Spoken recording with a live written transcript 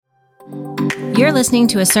You're listening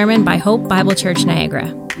to a sermon by Hope Bible Church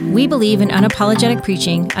Niagara. We believe in unapologetic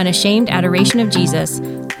preaching, unashamed adoration of Jesus,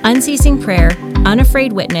 unceasing prayer,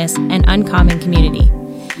 unafraid witness, and uncommon community.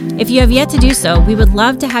 If you have yet to do so, we would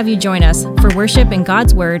love to have you join us for worship in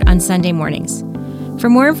God's Word on Sunday mornings. For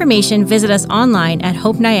more information, visit us online at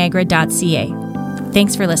hopeniagara.ca.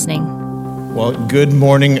 Thanks for listening. Well, good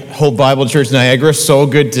morning, Hope Bible Church Niagara. So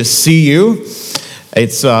good to see you.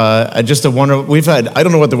 It's just a wonderful. I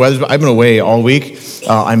don't know what the weather's, but I've been away all week.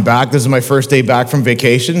 I'm back. This is my first day back from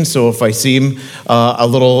vacation. So if I seem a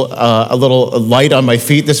little light on my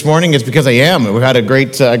feet this morning, it's because I am. We've had a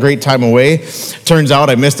great time away. Turns out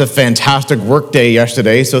I missed a fantastic work day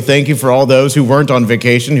yesterday. So thank you for all those who weren't on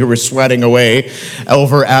vacation, who were sweating away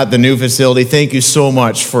over at the new facility. Thank you so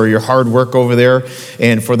much for your hard work over there,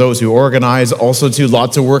 and for those who organize. Also, too,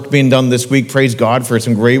 lots of work being done this week. Praise God for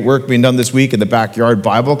some great work being done this week in the backyard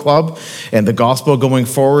Bible Club and the gospel going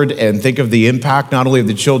forward. And think of the impact not only of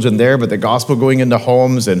the children there, but the gospel going into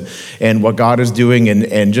homes and what God is doing.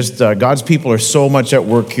 And just God's people are so much at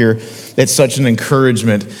work here. It's such an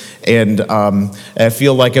encouragement. And I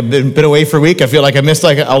feel like I've been away for a week. I feel like I missed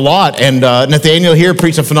a lot. And Nathaniel here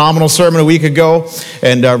preached a phenomenal sermon a week ago,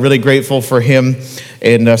 and really grateful for him.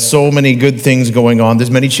 And so many good things going on.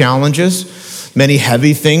 There's many challenges, many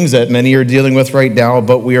heavy things that many are dealing with right now,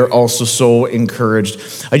 but we are also so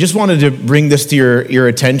encouraged. I just wanted to bring this to your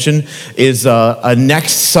attention. Is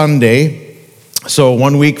next Sunday, so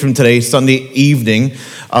 1 week from today, Sunday evening,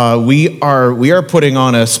 we are putting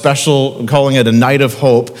on a special, calling it a Night of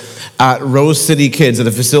Hope, at Rose City Kids, at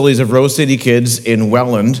the facilities of Rose City Kids in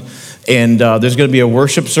Welland. And there's going to be a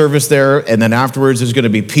worship service there, and then afterwards there's going to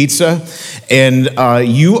be pizza. And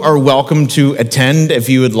you are welcome to attend if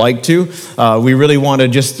you would like to. We really want to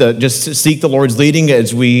just seek the Lord's leading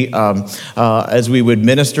as we would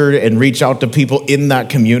minister and reach out to people in that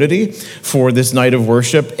community for this night of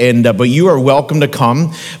worship. And but you are welcome to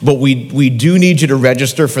come. But we do need you to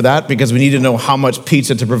register for that, because we need to know how much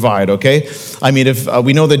pizza to provide. Okay? I mean, if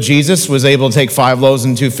we know that Jesus was able to take 5 loaves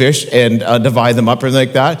and 2 fish and divide them up or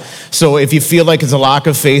like that. So if you feel like it's a lack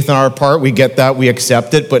of faith on our part, we get that, we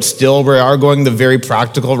accept it, but still we are going the very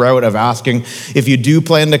practical route of asking if you do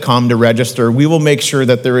plan to come to register. We will make sure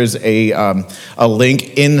that there is a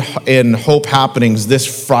link in Hope Happenings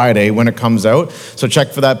this Friday when it comes out. So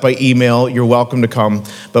check for that by email. You're welcome to come,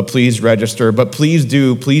 but please register. But please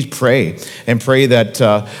pray, and pray that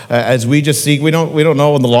as we just seek, we don't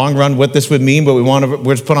know in the long run what this would mean, but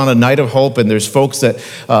we're just put on a night of hope, and there's folks that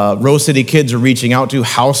Rose City Kids are reaching out to,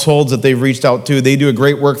 households that they've reached out to. They do a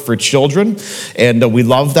great work for children, and we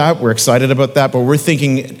love that. We're excited about that, but we're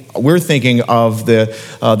thinking of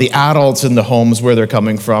the adults in the homes where they're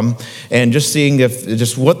coming from, and just seeing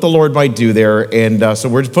just what the Lord might do there. And so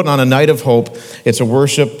we're just putting on a night of hope. It's a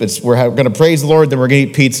worship. We're going to praise the Lord, then we're going to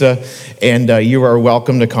eat pizza, and you are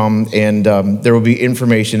welcome to come. And there will be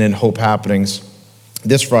information in Hope Happenings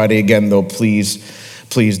this Friday. Again, though, please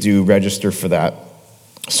do register for that,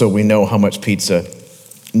 so we know how much pizza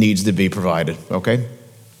needs to be provided, okay?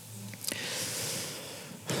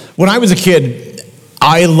 When I was a kid,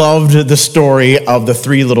 I loved the story of the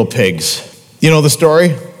 3 little pigs. You know the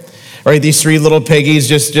story? Right, these 3 little piggies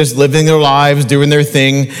just living their lives, doing their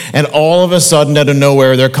thing, and all of a sudden, out of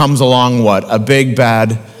nowhere, there comes along what? A big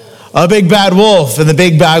bad wolf. And the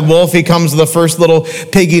big bad wolf, he comes to the first little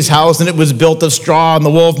piggy's house, and it was built of straw, and the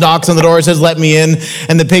wolf knocks on the door and says, "Let me in."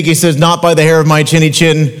 And the piggy says, "Not by the hair of my chinny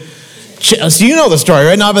chin." So you know the story,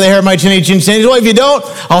 right? "Not by the hair of my chinny chin." Well, if you don't,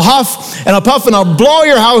 I'll huff and I'll puff and I'll blow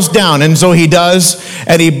your house down. And so he does,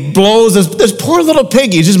 and he blows this poor little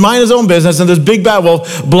piggy. He's just minding his own business, and this big bad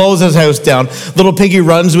wolf blows his house down. Little piggy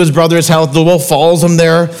runs to his brother's house. The wolf follows him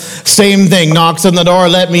there. Same thing, knocks on the door,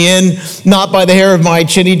 "Let me in." "Not by the hair of my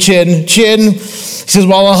chinny chin." He says,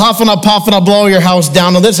 "Well, I'll huff and I'll puff and I'll blow your house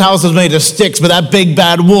down." Now, this house is made of sticks, but that big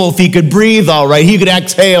bad wolf, he could breathe all right. He could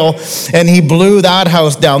exhale, and he blew that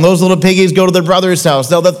house down. Those little piggies go to their brother's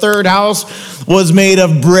house. Now, the third house was made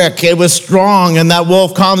of brick. It was strong, and that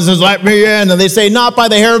wolf comes and says, "Let me in." And they say, "Not by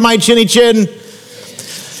the hair of my chinny chin."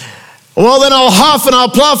 "Well, then I'll huff and I'll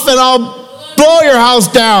puff and I'll blow your house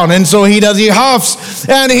down." And so he does. He huffs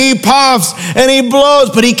and he puffs and he blows,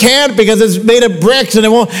 but he can't, because it's made of bricks, and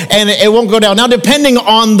it won't go down. Now, depending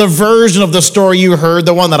on the version of the story you heard,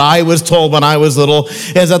 the one that I was told when I was little,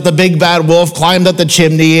 is that the big bad wolf climbed up the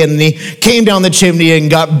chimney, and he came down the chimney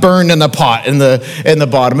and got burned in the pot in the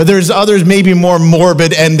bottom. There's others, maybe more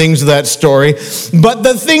morbid endings to that story. But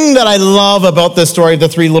the thing that I love about the story of the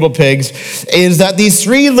 3 little pigs is that these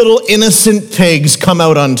 3 little innocent pigs come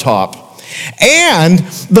out on top. And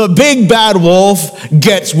the big bad wolf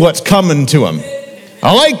gets what's coming to him.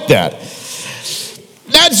 I like that.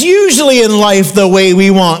 That's usually in life the way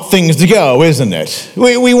we want things to go, isn't it?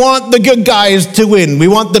 We want the good guys to win. We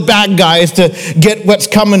want the bad guys to get what's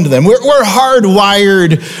coming to them. We're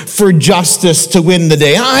hardwired for justice to win the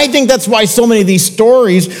day. And I think that's why so many of these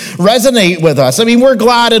stories resonate with us. I mean, we're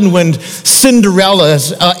gladdened when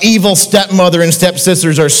Cinderella's evil stepmother and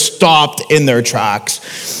stepsisters are stopped in their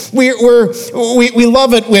tracks. We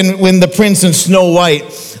love it when the prince and Snow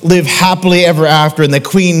White live happily ever after and the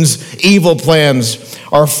queen's evil plans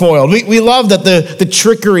are foiled. We love that the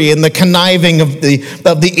trickery and the conniving of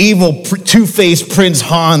the evil two-faced Prince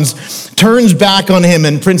Hans turns back on him,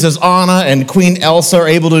 and Princess Anna and Queen Elsa are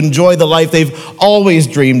able to enjoy the life they've always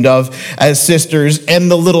dreamed of as sisters,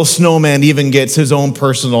 and the little snowman even gets his own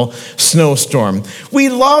personal snowstorm. We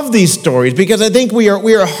love these stories because I think we are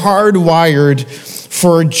hardwired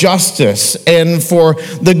for justice and for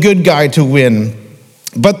the good guy to win.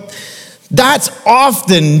 But that's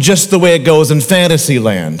often just the way it goes in fantasy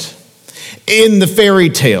land, in the fairy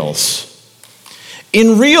tales.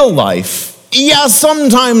 In real life, yeah,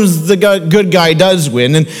 sometimes the good guy does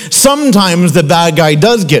win, and sometimes the bad guy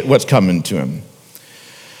does get what's coming to him.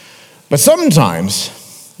 But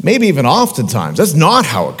sometimes, maybe even oftentimes, that's not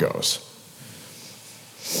how it goes.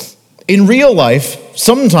 In real life,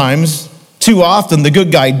 sometimes, too often, the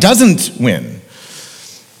good guy doesn't win.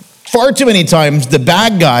 Far too many times, the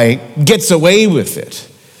bad guy gets away with it.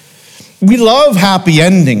 We love happy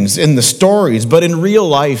endings in the stories, but in real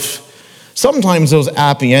life, sometimes those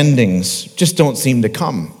happy endings just don't seem to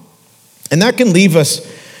come. And that can leave us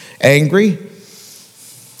angry,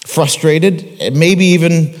 frustrated, and maybe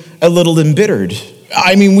even a little embittered.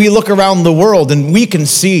 I mean, we look around the world and we can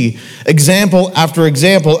see example after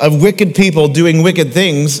example of wicked people doing wicked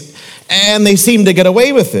things, and they seem to get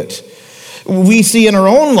away with it. We see in our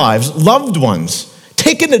own lives loved ones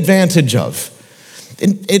taken advantage of.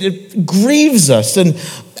 It grieves us and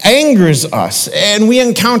angers us. And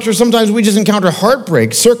sometimes we just encounter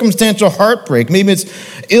heartbreak, circumstantial heartbreak. Maybe it's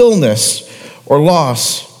illness or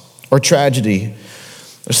loss or tragedy.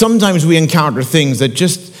 Or sometimes we encounter things that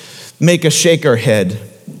just make us shake our head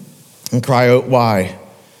and cry out, why?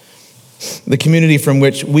 The community from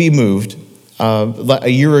which we moved a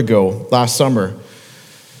year ago, last summer,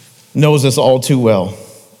 knows us all too well.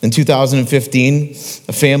 In 2015,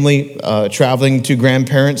 a family traveling to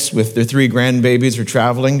grandparents with their 3 grandbabies were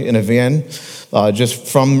traveling in a van just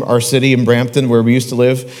from our city in Brampton, where we used to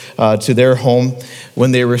live, to their home.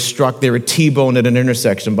 When they were struck, they were T-boned at an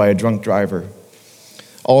intersection by a drunk driver.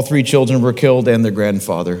 All 3 children were killed and their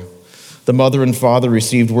grandfather. The mother and father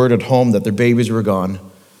received word at home that their babies were gone,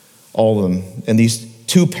 all of them. And these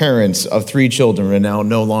 2 parents of 3 children are now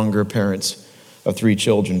no longer parents of 3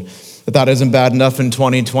 children. But that isn't bad enough. In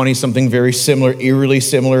 2020, something very similar, eerily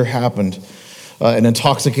similar happened. An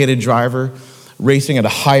intoxicated driver racing at a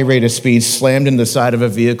high rate of speed slammed into the side of a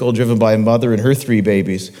vehicle driven by a mother and her 3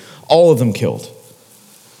 babies, all of them killed.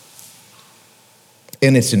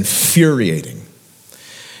 And it's infuriating.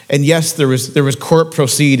 And yes, there was court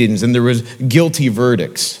proceedings and there was guilty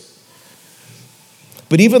verdicts.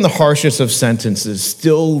 But even the harshest of sentences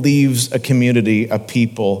still leaves a community of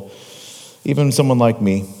people, even someone like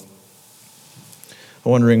me,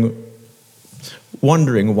 wondering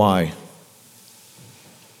why.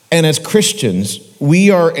 And as Christians, we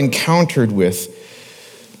are encountered with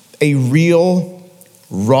a real,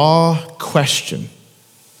 raw question.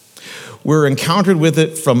 We're encountered with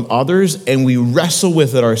it from others, and we wrestle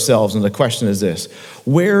with it ourselves. And the question is this: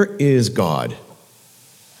 where is God?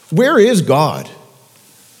 Where is God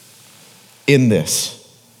in this?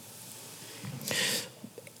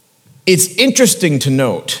 It's interesting to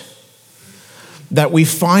note that we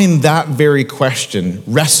find that very question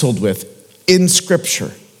wrestled with in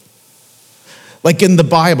Scripture. Like in the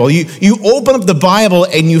Bible. You open up the Bible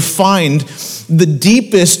and you find the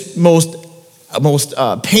deepest, most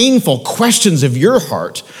painful questions of your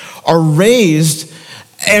heart are raised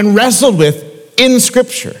and wrestled with in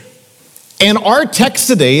Scripture. And our text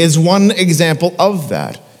today is one example of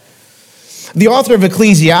that. The author of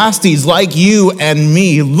Ecclesiastes, like you and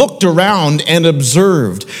me, looked around and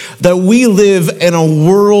observed that we live in a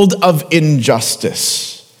world of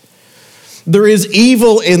injustice. There is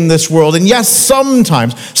evil in this world, and yes,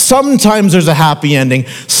 sometimes there's a happy ending.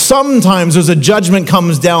 Sometimes there's a judgment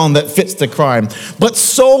comes down that fits the crime. But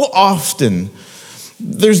so often,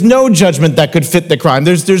 there's no judgment that could fit the crime.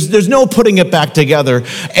 There's no putting it back together.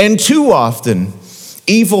 And too often,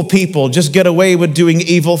 evil people just get away with doing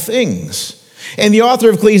evil things. And the author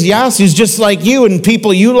of Ecclesiastes, just like you and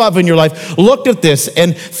people you love in your life, looked at this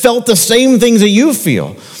and felt the same things that you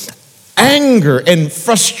feel. anger and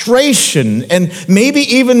frustration and maybe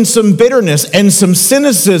even some bitterness and some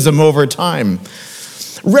cynicism over time.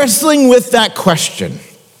 Wrestling with that question,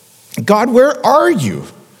 God, where are you?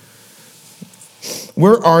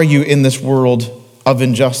 Where are you in this world of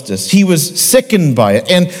injustice? He was sickened by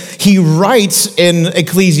it. And he writes in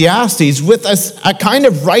Ecclesiastes with a kind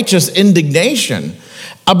of righteous indignation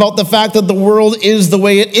about the fact that the world is the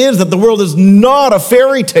way it is, that the world is not a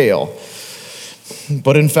fairy tale.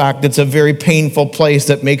 But in fact, it's a very painful place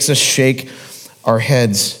that makes us shake our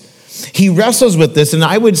heads. He wrestles with this, and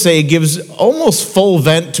I would say gives almost full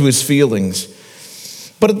vent to his feelings.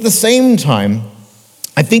 But at the same time,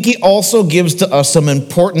 I think he also gives to us some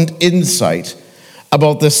important insight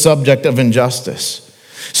about this subject of injustice.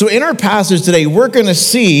 So in our passage today, we're going to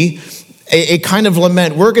see a kind of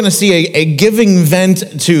lament. We're going to see a giving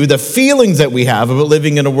vent to the feelings that we have about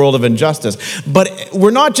living in a world of injustice. But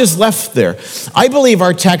we're not just left there. I believe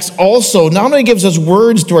our text also not only gives us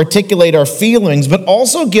words to articulate our feelings, but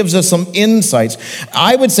also gives us some insights.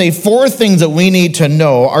 I would say 4 things that we need to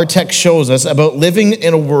know, our text shows us, about living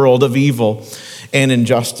in a world of evil and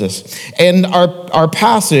injustice. And our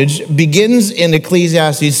passage begins in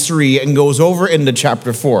Ecclesiastes 3 and goes over into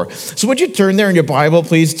chapter 4. So would you turn there in your Bible,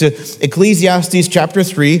 please, to Ecclesiastes chapter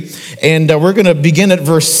 3, and we're going to begin at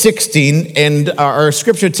verse 16, and our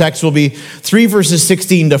scripture text will be 3 verses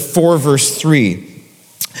 16 to 4 verse 3.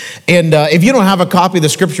 And if you don't have a copy of the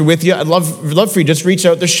scripture with you, I'd love for you to just reach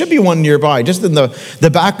out. There should be one nearby, just in the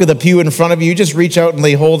back of the pew in front of you. Just reach out and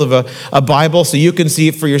lay hold of a Bible so you can see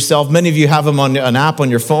it for yourself. Many of you have them on an app on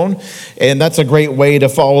your phone, and that's a great way to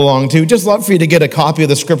follow along too. Just love for you to get a copy of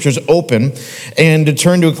the scriptures open and to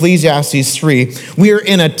turn to Ecclesiastes 3. We are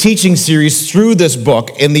in a teaching series through this book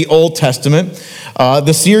in the Old Testament.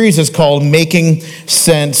 The series is called Making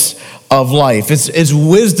Sense of Life. It's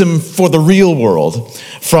wisdom for the real world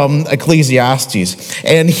from Ecclesiastes.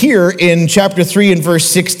 And here in chapter 3 and verse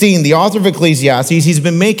 16, the author of Ecclesiastes, he's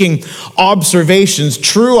been making observations,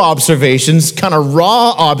 true observations, kind of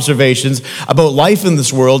raw observations about life in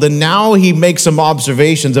this world. And now he makes some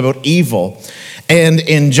observations about evil and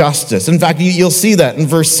injustice. In fact, you'll see that in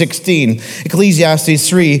verse 16. Ecclesiastes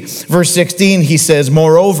 3, verse 16, he says,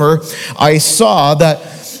 "Moreover, I saw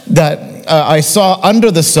I saw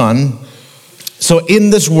under the sun," so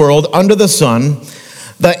in this world, under the sun,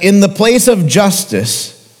 "that in the place of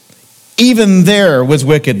justice, even there was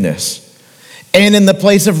wickedness. And in the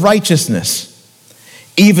place of righteousness,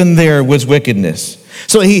 even there was wickedness."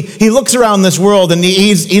 So he looks around this world and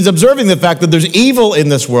he's observing the fact that there's evil in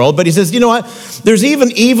this world, but he says, you know what? There's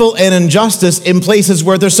even evil and injustice in places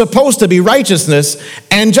where there's supposed to be righteousness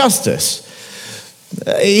and justice.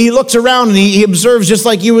 He looks around and he observes just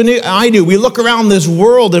like you and I do. We look around this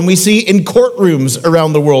world and we see in courtrooms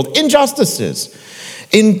around the world injustices,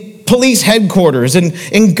 in police headquarters, and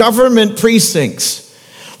in government precincts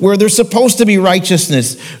where there's supposed to be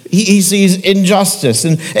righteousness. He sees injustice,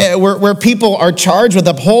 and where people are charged with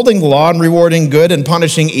upholding the law and rewarding good and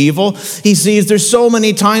punishing evil. He sees there's so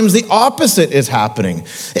many times the opposite is happening.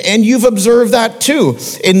 And you've observed that too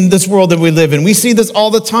in this world that we live in. We see this all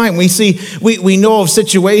the time. We know of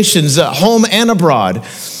situations, home and abroad,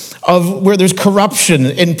 of where there's corruption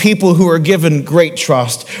in people who are given great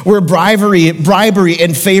trust, where bribery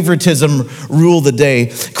and favoritism rule the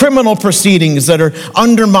day, criminal proceedings that are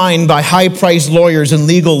undermined by high-priced lawyers and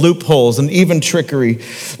legal loopholes and even trickery.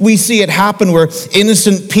 We see it happen where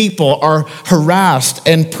innocent people are harassed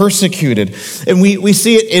and persecuted. And we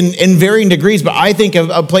see it in varying degrees, but I think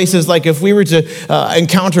of places like if we were to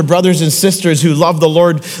encounter brothers and sisters who love the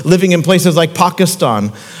Lord living in places like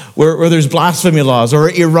Pakistan, where there's blasphemy laws, or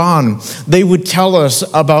Iran, they would tell us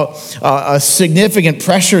about significant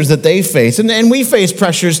pressures that they face. And we face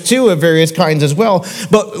pressures too of various kinds as well.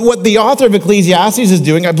 But what the author of Ecclesiastes is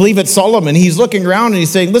doing, I believe it's Solomon, he's looking around and he's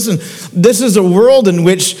saying, listen, this is a world in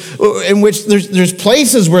which there's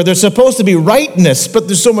places where there's supposed to be rightness, but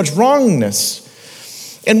there's so much wrongness.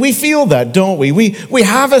 And we feel that, don't we? We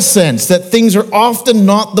have a sense that things are often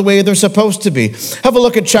not the way they're supposed to be. Have a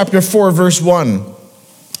look at chapter 4, verse 1.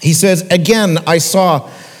 He says, "Again, I saw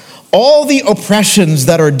all the oppressions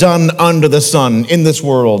that are done under the sun in this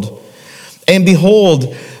world. And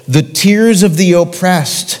behold, the tears of the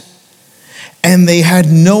oppressed, and they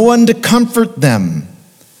had no one to comfort them.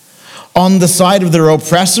 On the side of their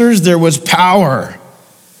oppressors, there was power,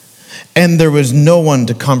 and there was no one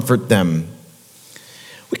to comfort them."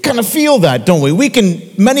 We kind of feel that, don't we?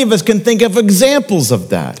 Many of us can think of examples of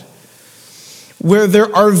that, where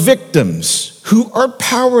there are victims who are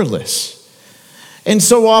powerless. And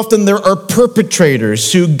so often there are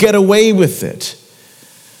perpetrators who get away with it,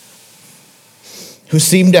 who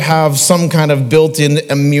seem to have some kind of built-in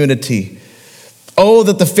immunity. Oh,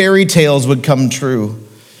 that the fairy tales would come true.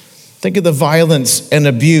 Think of the violence and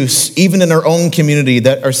abuse, even in our own community,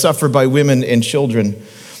 that are suffered by women and children.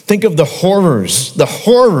 Think of the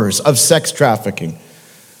horrors of sex trafficking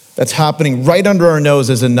that's happening right under our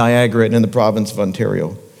noses in Niagara and in the province of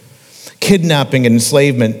Ontario. Kidnapping and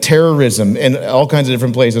enslavement, terrorism in all kinds of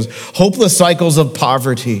different places, hopeless cycles of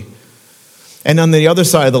poverty. And on the other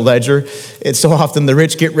side of the ledger, it's so often the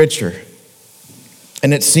rich get richer.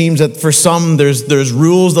 And it seems that for some, there's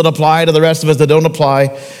rules that apply to the rest of us that don't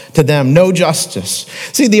apply to them. No justice.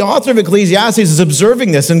 See, the author of Ecclesiastes is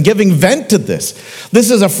observing this and giving vent to this. This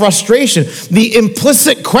is a frustration. The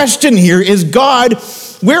implicit question here is, God,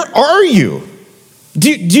 where are you? Do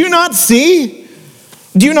you not see?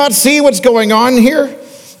 Do you not see what's going on here?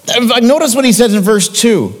 Notice what he says in verse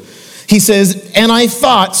 2. He says, and I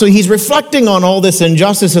thought, so he's reflecting on all this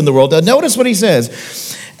injustice in the world. Now notice what he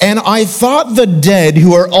says. And I thought the dead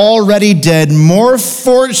who are already dead more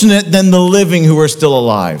fortunate than the living who are still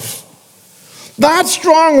alive. That's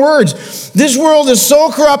strong words. This world is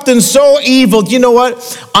so corrupt and so evil. Do you know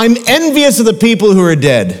what? I'm envious of the people who are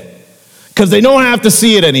dead because they don't have to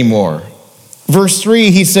see it anymore. Verse 3,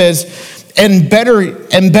 he says, and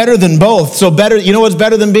better than both. So better, you know what's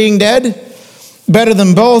better than being dead? Better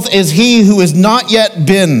than both is he who has not yet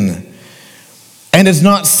been and has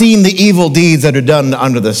not seen the evil deeds that are done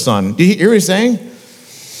under the sun. Do you hear what he's saying?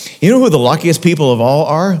 You know who the luckiest people of all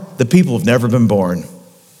are? The people who've never been born.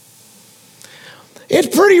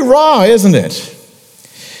 It's pretty raw, isn't it?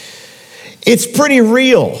 It's pretty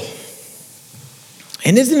real.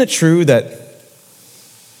 And isn't it true that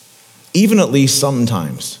even at least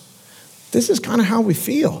sometimes, this is kind of how we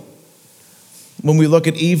feel when we look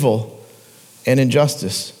at evil and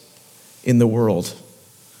injustice in the world?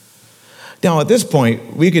 Now, at this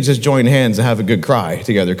point, we could just join hands and have a good cry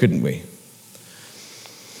together, couldn't we?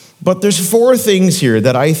 But there's 4 things here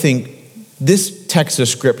that I think this text of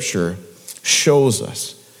Scripture shows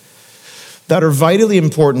us that are vitally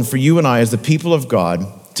important for you and I as the people of God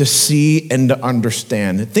to see and to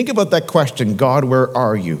understand. Think about that question, God, where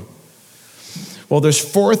are you? Well, there's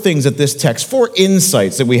 4 things that this text, 4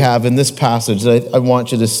 insights that we have in this passage that I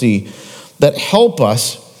want you to see that help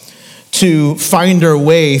us to find our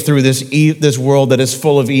way through this world that is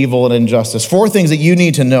full of evil and injustice. 4 things that you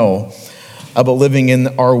need to know about living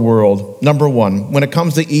in our world. Number 1, when it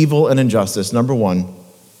comes to evil and injustice, number 1,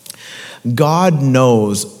 God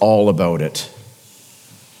knows all about it.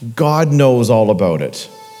 God knows all about it.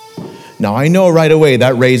 Now, I know right away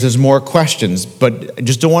that raises more questions, but I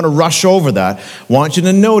just don't want to rush over that. I want you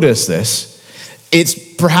to notice this. It's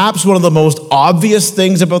perhaps one of the most obvious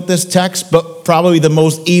things about this text, but probably the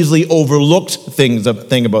most easily overlooked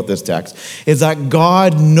thing about this text is that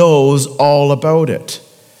God knows all about it.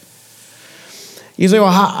 You say,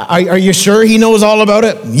 well, are you sure he knows all about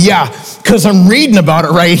it? Yeah, because I'm reading about it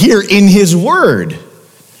right here in his word.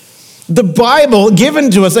 The Bible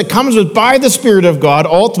given to us that comes by the Spirit of God,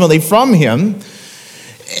 ultimately from him,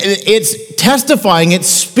 it's testifying, it's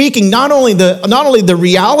speaking not only the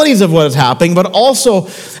realities of what is happening, but also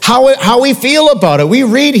how we feel about it. We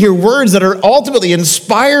read here words that are ultimately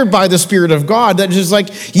inspired by the Spirit of God that just like,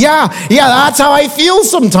 yeah, that's how I feel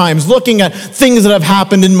sometimes, looking at things that have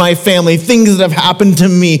happened in my family, things that have happened to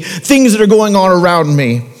me, things that are going on around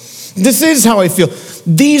me. This is how I feel.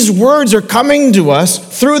 These words are coming to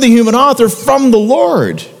us through the human author from the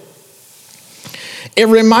Lord. It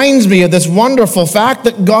reminds me of this wonderful fact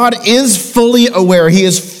that God is fully aware. He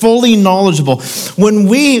is fully knowledgeable. When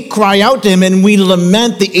we cry out to him and we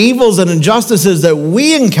lament the evils and injustices that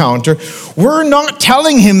we encounter, we're not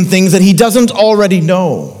telling him things that he doesn't already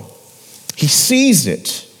know. He sees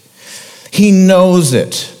it. He knows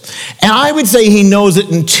it. And I would say he knows it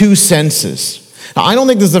in 2 senses. Now, I don't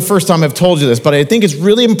think this is the first time I've told you this, but I think it's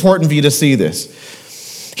really important for you to see this.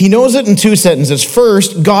 He knows it in 2 sentences.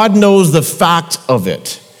 First, God knows the fact of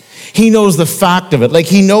it. He knows the fact of it. Like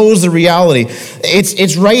he knows the reality.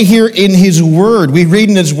 It's right here in his word. We read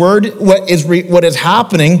in his word what is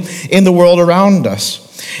happening in the world around us.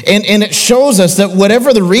 And it shows us that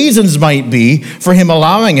whatever the reasons might be for him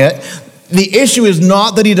allowing it, the issue is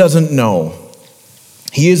not that he doesn't know.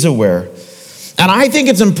 He is aware. And I think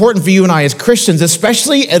it's important for you and I as Christians,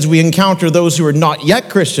 especially as we encounter those who are not yet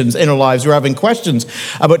Christians in our lives, who are having questions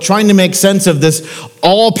about trying to make sense of this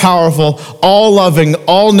all-powerful, all-loving,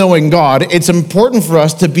 all-knowing God. It's important for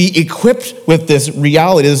us to be equipped with this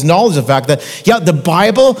reality, this knowledge of the fact that,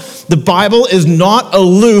 the Bible is not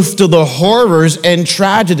aloof to the horrors and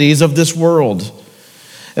tragedies of this world.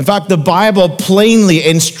 In fact, the Bible plainly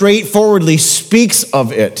and straightforwardly speaks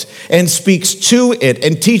of it and speaks to it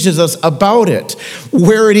and teaches us about it,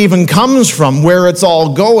 where it even comes from, where it's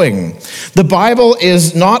all going. The Bible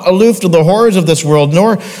is not aloof to the horrors of this world,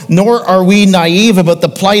 nor are we naive about the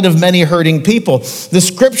plight of many hurting people. The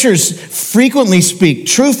scriptures frequently speak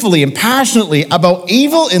truthfully and passionately about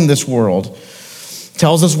evil in this world.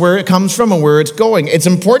 Tells us where it comes from and where it's going. It's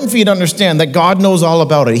important for you to understand that God knows all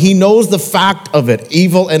about it. He knows the fact of it,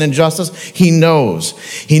 evil and injustice. He knows.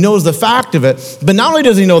 He knows the fact of it. But not only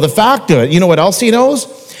does he know the fact of it, you know what else he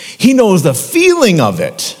knows? He knows the feeling of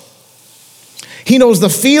it. He knows the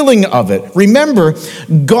feeling of it. Remember,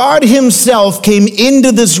 God himself came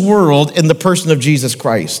into this world in the person of Jesus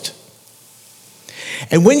Christ.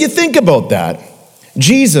 And when you think about that,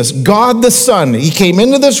 Jesus, God the Son, he came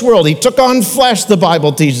into this world. He took on flesh, the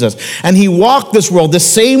Bible teaches us. And he walked this world, the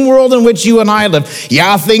same world in which you and I live.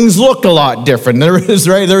 Yeah, things look a lot different.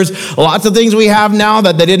 There's lots of things we have now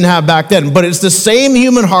that they didn't have back then. But it's the same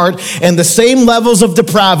human heart and the same levels of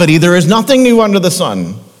depravity. There is nothing new under the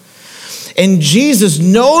sun. And Jesus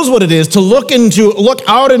knows what it is to look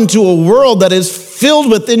out into a world that is filled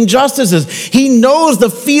with injustices. He knows the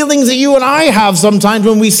feelings that you and I have sometimes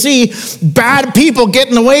when we see bad people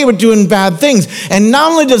getting away with doing bad things. And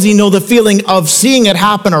not only does he know the feeling of seeing it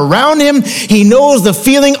happen around him, he knows the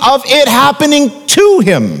feeling of it happening to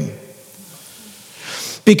him.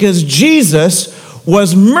 Because Jesus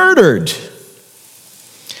was murdered.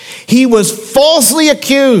 He was falsely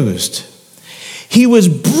accused. He was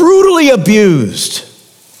brutally abused,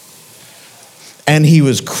 and he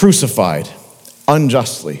was crucified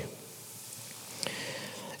unjustly.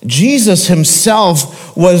 Jesus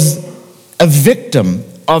himself was a victim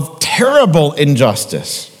of terrible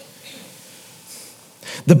injustice.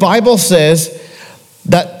 The Bible says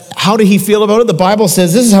that, how did he feel about it? The Bible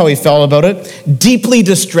says this is how he felt about it: deeply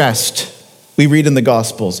distressed. We read in the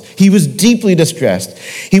Gospels. He was deeply distressed.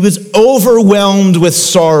 He was overwhelmed with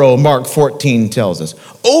sorrow, Mark 14 tells us.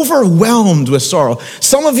 Overwhelmed with sorrow.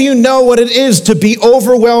 Some of you know what it is to be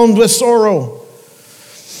overwhelmed with sorrow.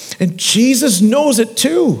 And Jesus knows it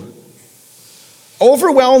too.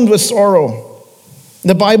 Overwhelmed with sorrow.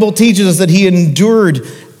 The Bible teaches us that he endured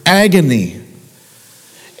agony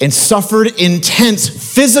and suffered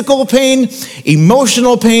intense physical pain,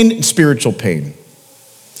 emotional pain, and spiritual pain.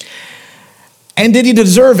 And did he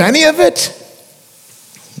deserve any of it?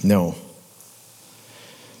 No.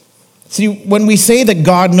 See, when we say that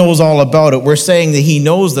God knows all about it, we're saying that he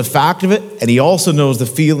knows the fact of it, and he also knows the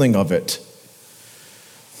feeling of it.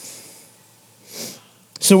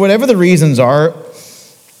 So whatever the reasons are,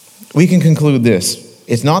 we can conclude this.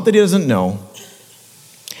 It's not that he doesn't know,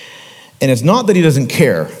 and it's not that he doesn't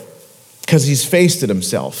care, because he's faced it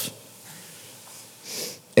himself.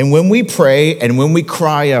 And when we pray and when we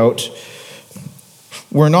cry out,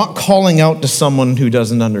 we're not calling out to someone who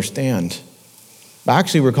doesn't understand.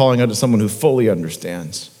 Actually, we're calling out to someone who fully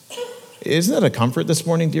understands. Isn't that a comfort this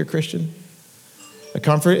morning, dear Christian? A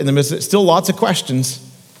comfort in the midst of still lots of questions.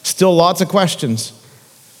 Still lots of questions.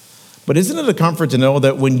 But isn't it a comfort to know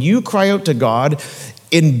that when you cry out to God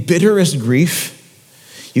in bitterest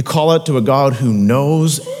grief, you call out to a God who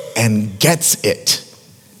knows and gets it.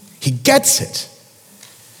 He gets it.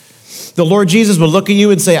 The Lord Jesus will look at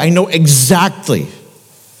you and say, I know exactly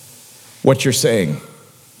what you're saying.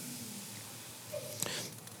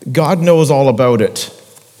 God knows all about it.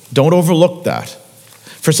 Don't overlook that.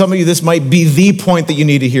 For some of you, this might be the point that you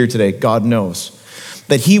need to hear today. God knows.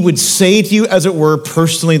 That he would say to you, as it were,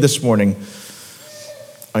 personally this morning,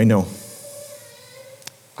 I know.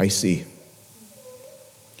 I see.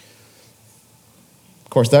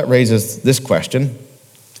 Of course, that raises this question.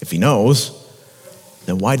 If he knows,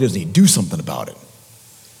 then why doesn't he do something about it?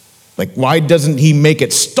 Like, why doesn't he make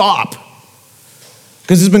it stop?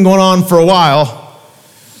 Because it's been going on for a while.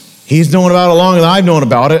 He's known about it longer than I've known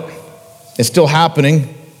about it. It's still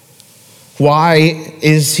happening. Why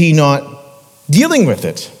is he not dealing with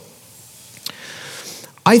it?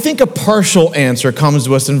 I think a partial answer comes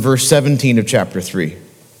to us in verse 17 of chapter 3.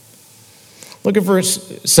 Look at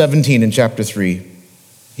verse 17 in chapter 3.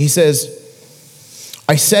 He says,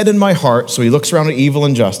 I said in my heart, so he looks around at evil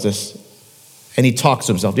and justice, and he talks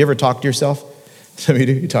to himself. Do you ever talk to yourself? Some of you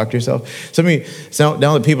do. You talk to yourself. Some of you, so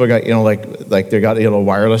now that people got, like they got,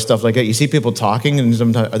 wireless stuff like that, you see people talking, and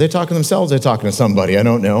sometimes, are they talking to themselves? Or are they talking to somebody? I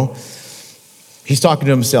don't know. He's talking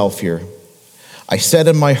to himself here. I said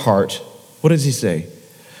in my heart, what does he say?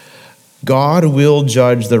 God will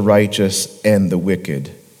judge the righteous and the wicked.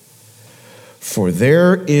 For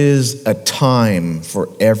there is a time for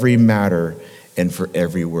every matter and for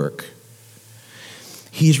every work.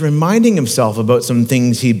 he's reminding himself about some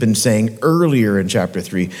things he'd been saying earlier in chapter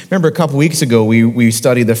 3. Remember, a couple weeks ago, we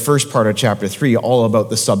studied the first part of chapter 3, all about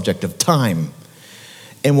the subject of time.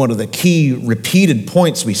 And one of the key repeated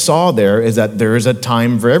points we saw there is that there is a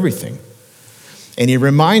time for everything. And he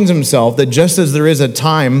reminds himself that just as there is a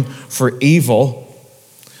time for evil,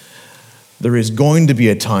 there is going to be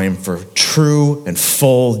a time for true and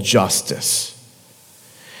full justice.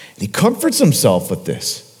 And he comforts himself with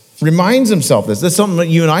this. Reminds himself this. This is something that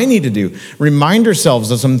you and I need to do. Remind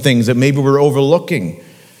ourselves of some things that maybe we're overlooking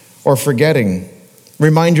or forgetting.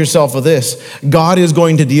 Remind yourself of this. God is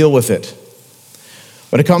going to deal with it.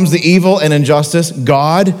 When it comes to evil and injustice,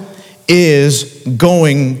 God is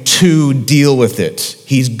going to deal with it.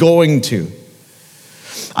 He's going to.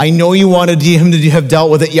 I know you wanted him to have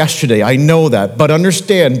dealt with it yesterday. I know that. But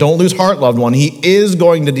understand, don't lose heart, loved one. He is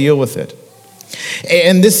going to deal with it.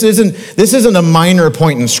 And this isn't a minor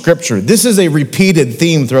point in Scripture. This is a repeated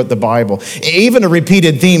theme throughout the Bible. Even a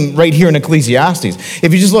repeated theme right here in Ecclesiastes.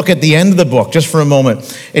 If you just look at the end of the book, just for a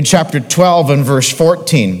moment, in chapter 12 and verse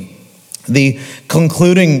 14, the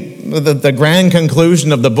grand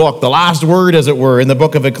conclusion of the book, the last word, as it were, in the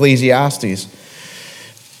book of Ecclesiastes.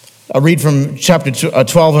 I'll read from chapter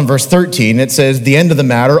 12 and verse 13. It says, "The end of the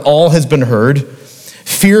matter, all has been heard.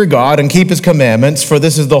 Fear God and keep his commandments, for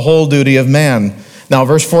this is the whole duty of man." Now,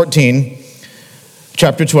 verse 14,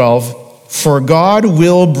 chapter 12, "For God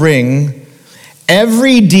will bring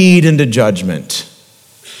every deed into judgment."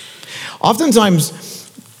 Oftentimes,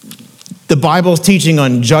 the Bible's teaching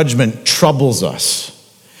on judgment troubles us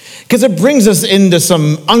because it brings us into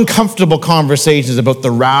some uncomfortable conversations about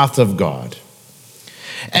the wrath of God.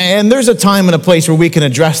 And there's a time and a place where we can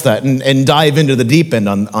address that and dive into the deep end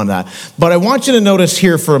on that. But I want you to notice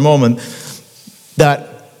here for a moment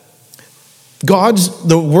that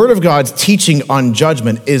the Word of God's teaching on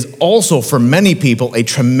judgment is also, for many people, a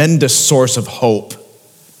tremendous source of hope.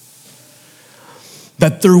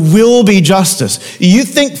 That there will be justice. You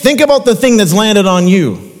think about the thing that's landed on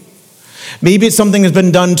you. Maybe it's something that's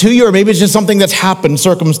been done to you, or maybe it's just something that's happened,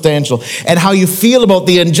 circumstantial, and how you feel about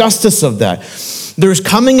the injustice of that. There's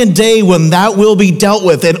coming a day when that will be dealt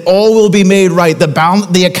with and all will be made right.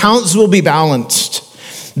 The accounts will be balanced.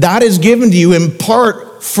 That is given to you in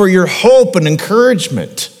part for your hope and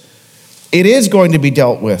encouragement. It is going to be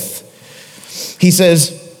dealt with. He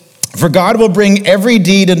says, "For God will bring every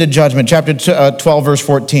deed into judgment," chapter 12, verse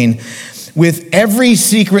 14, "with every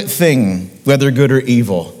secret thing, whether good or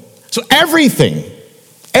evil." So everything.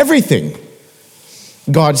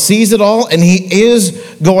 God sees it all, and he is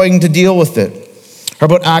going to deal with it. How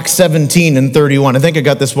about Acts 17 and 31? I think I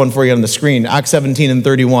got this one for you on the screen. Acts 17 and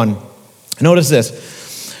 31. Notice this.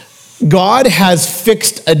 God has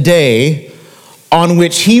fixed a day on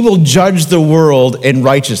which he will judge the world in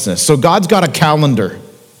righteousness. So God's got a calendar,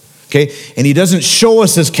 okay? And he doesn't show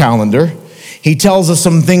us his calendar. He tells us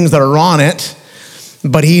some things that are on it,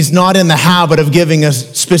 but he's not in the habit of giving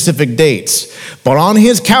us specific dates. But on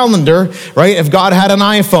his calendar, right, if God had an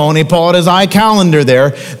iPhone, he'd pull out his iCalendar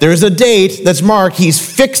there. There's a date that's marked. He's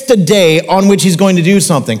fixed a day on which he's going to do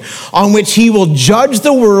something, on which he will judge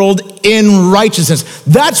the world in righteousness.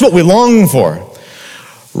 That's what we long for.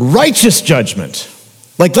 Righteous judgment.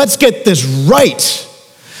 Like, let's get this right.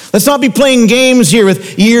 Let's not be playing games here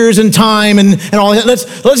with years and time and all that.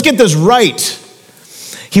 Let's get this right.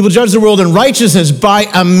 He will judge the world in righteousness by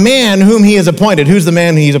a man whom he has appointed. Who's the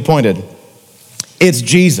man he's appointed? It's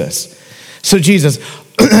Jesus. So Jesus,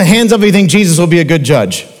 hands up if you think Jesus will be a good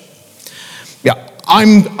judge. Yeah,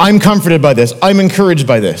 I'm comforted by this. I'm encouraged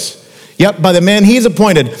by this. Yep, by the man he's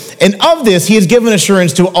appointed. And of this, he has given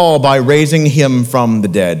assurance to all by raising him from the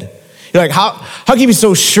dead. You're like, how can you be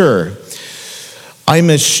so sure? I'm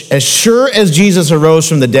as sure as Jesus arose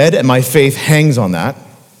from the dead, and my faith hangs on that.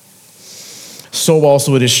 So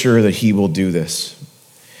also it is sure that he will do this.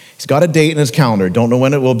 He's got a date in his calendar. Don't know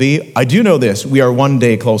when it will be. I do know this. We are one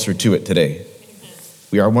day closer to it today.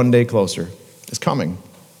 We are one day closer. It's coming.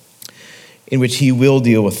 In which he will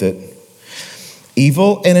deal with it.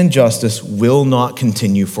 Evil and injustice will not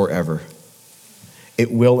continue forever.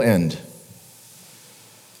 It will end.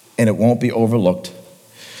 And it won't be overlooked.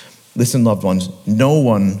 Listen, loved ones, no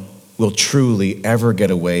one will truly ever get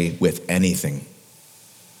away with anything.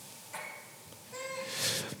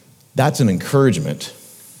 That's an encouragement.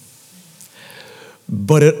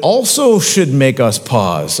 But it also should make us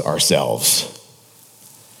pause ourselves.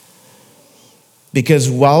 Because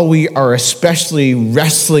while we are especially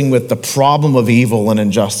wrestling with the problem of evil and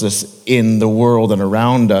injustice in the world and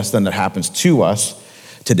around us, and that happens to us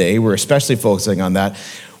today, we're especially focusing on that,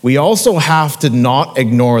 we also have to not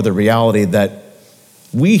ignore the reality that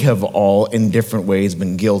We have all, in different ways,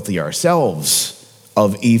 been guilty ourselves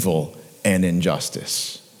of evil and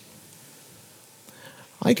injustice.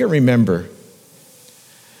 I can remember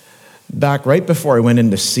back right before I went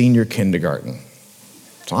into senior kindergarten.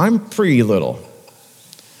 So I'm pretty little.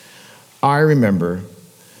 I remember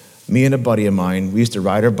me and a buddy of mine, we used to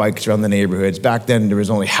ride our bikes around the neighborhoods. Back then, there was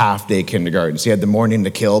only half-day kindergarten. So you had the morning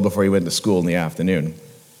to kill before you went to school in the afternoon.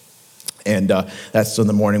 And that's so in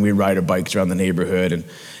the morning we'd ride our bikes around the neighborhood.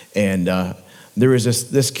 And there was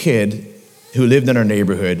this kid who lived in our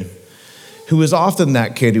neighborhood who was often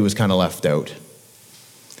that kid who was kind of left out.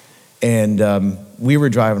 And we were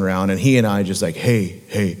driving around, and he and I just like,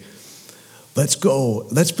 hey, let's go.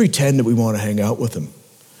 Let's pretend that we want to hang out with him.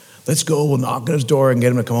 Let's go. We'll knock on his door and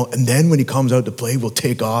get him to come out. And then when he comes out to play, we'll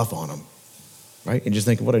take off on him. Right? And just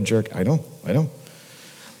think, what a jerk. I know.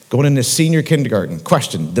 Going into senior kindergarten.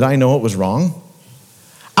 Question, did I know it was wrong?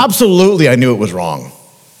 Absolutely, I knew it was wrong.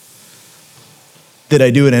 Did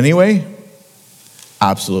I do it anyway?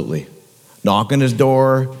 Absolutely. Knock on his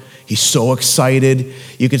door. He's so excited.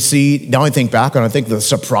 You could see, now I think back on it, I think the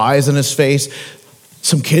surprise in his face.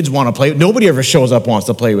 Some kids want to play. Nobody ever shows up wants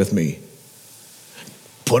to play with me.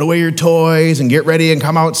 Put away your toys and get ready and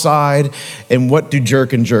come outside. And what do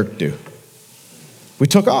Jerk and Jerk do? We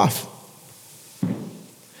took off.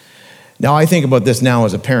 Now, I think about this now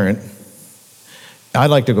as a parent.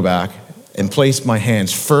 I'd like to go back and place my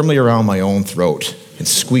hands firmly around my own throat and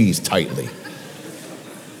squeeze tightly.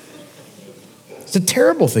 It's a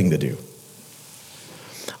terrible thing to do.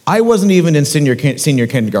 I wasn't even in senior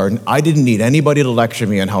kindergarten. I didn't need anybody to lecture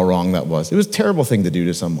me on how wrong that was. It was a terrible thing to do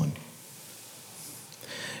to someone.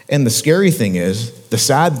 And the scary thing is, the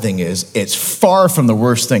sad thing is, it's far from the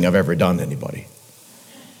worst thing I've ever done to anybody.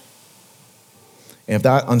 And if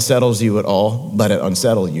that unsettles you at all, let it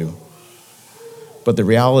unsettle you. But the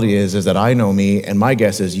reality is that I know me, and my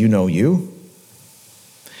guess is you know you.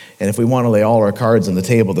 And if we want to lay all our cards on the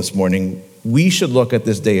table this morning, we should look at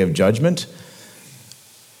this day of judgment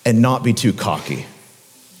and not be too cocky.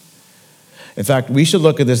 In fact, we should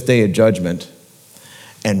look at this day of judgment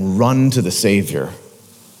and run to the Savior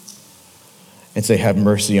and say, have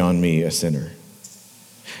mercy on me, a sinner.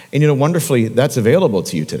 And wonderfully, that's available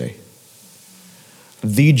to you today.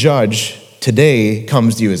 The judge today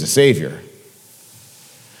comes to you as a Savior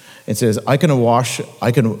and says, I can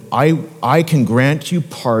grant you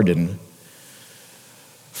pardon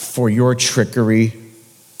for your trickery,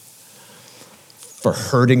 for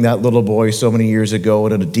hurting that little boy so many years ago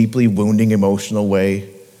in a deeply wounding emotional way,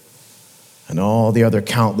 and all the other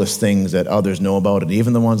countless things that others know about, and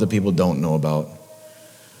even the ones that people don't know about.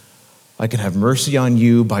 I can have mercy on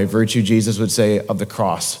you by virtue, Jesus would say, of the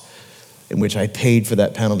cross, in which I paid for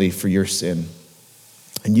that penalty for your sin.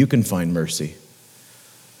 And you can find mercy.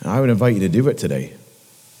 And I would invite you to do it today.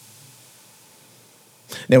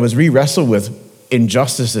 Now, as we wrestle with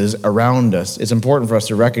injustices around us, it's important for us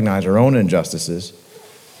to recognize our own injustices,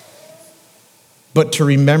 but to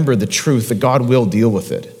remember the truth that God will deal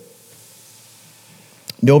with it.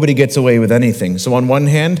 Nobody gets away with anything. So on one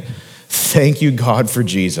hand, thank you, God, for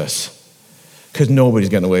Jesus, because nobody's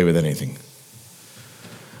getting away with anything.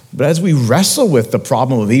 But as we wrestle with the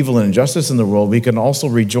problem of evil and injustice in the world, we can also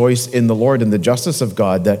rejoice in the Lord and the justice of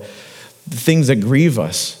God, that the things that grieve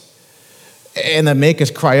us and that make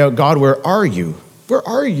us cry out, God, where are you? Where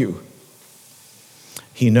are you?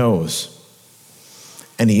 He knows.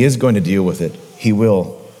 And he is going to deal with it. He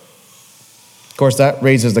will. Of course, that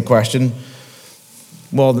raises the question,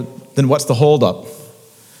 well, then what's the holdup?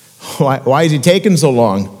 Why is he taking so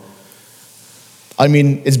long? I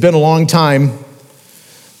mean, it's been a long time,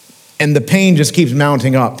 and the pain just keeps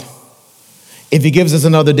mounting up. If he gives us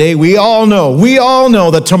another day, we all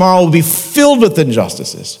know that tomorrow will be filled with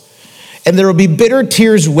injustices. And there will be bitter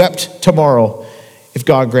tears wept tomorrow if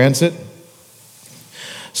God grants it.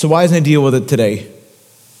 So why doesn't he deal with it today?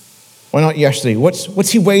 Why not yesterday? What's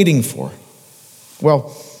he waiting for?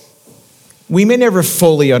 Well, we may never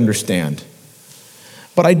fully understand,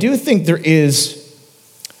 but I do think there is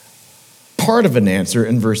part of an answer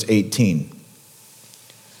in verse 18.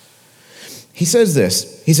 He says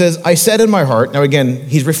this. He says, I said in my heart, now again,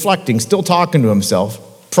 he's reflecting, still talking to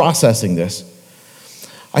himself, processing this.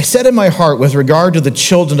 I said in my heart with regard to the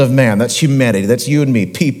children of man, that's humanity, that's you and me,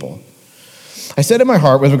 people. I said in my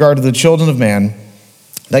heart with regard to the children of man,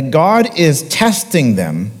 that God is testing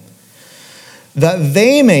them, that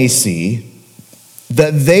they may see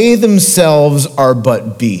that they themselves are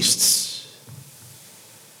but beasts.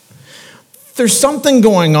 There's something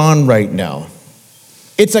going on right now.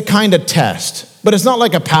 It's a kind of test, but it's not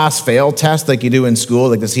like a pass-fail test like you do in school,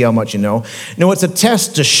 like to see how much you know. No, it's a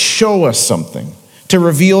test to show us something, to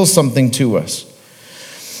reveal something to us.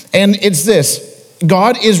 And it's this: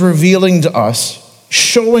 God is revealing to us,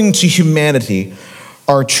 showing to humanity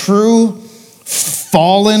our true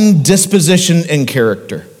fallen disposition and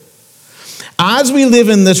character. As we live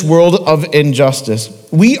in this world of injustice,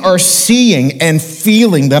 we are seeing and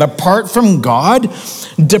feeling that apart from God,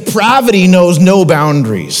 depravity knows no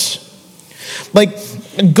boundaries. Like,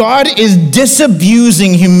 God is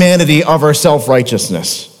disabusing humanity of our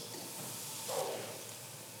self-righteousness.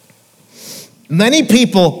 Many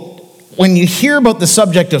people, when you hear about the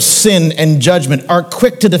subject of sin and judgment, are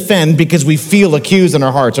quick to defend because we feel accused in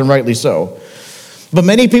our hearts, and rightly so. But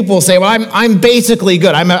many people will say, well, I'm basically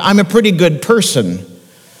good. I'm a pretty good person.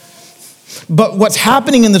 But what's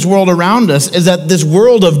happening in this world around us is that this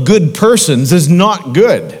world of good persons is not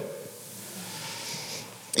good.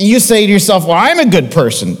 You say to yourself, well, I'm a good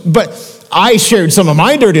person, but I shared some of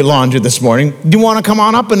my dirty laundry this morning. Do you want to come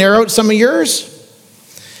on up and air out some of yours?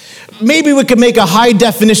 Maybe we could make a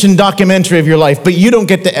high-definition documentary of your life, but you don't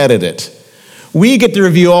get to edit it. We get to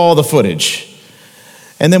review all the footage.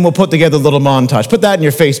 And then we'll put together a little montage. Put that in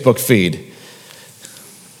your Facebook feed.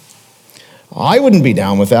 I wouldn't be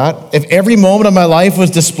down with that. If every moment of my life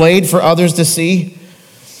was displayed for others to see,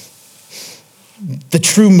 the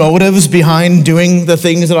true motives behind doing the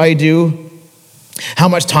things that I do, how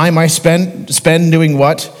much time I spend doing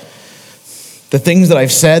what, the things that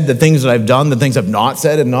I've said, the things that I've done, the things I've not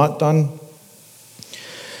said and not done.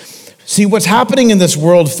 See, what's happening in this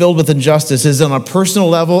world filled with injustice is on a personal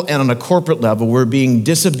level and on a corporate level, we're being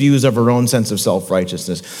disabused of our own sense of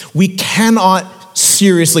self-righteousness. We cannot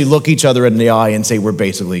seriously look each other in the eye and say we're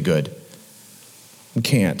basically good. We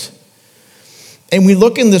can't. And we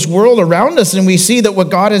look in this world around us and we see that what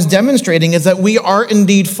God is demonstrating is that we are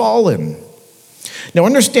indeed fallen. Now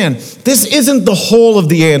understand, this isn't the whole of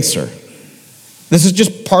the answer. This is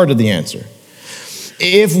just part of the answer.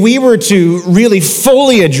 If we were to really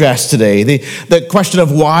fully address today the question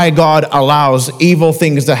of why God allows evil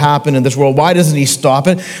things to happen in this world, why doesn't he stop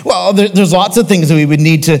it? Well, there's lots of things that we would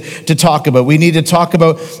need to talk about. We need to talk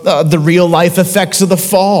about the real life effects of the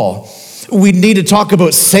fall. We need to talk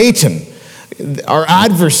about Satan, our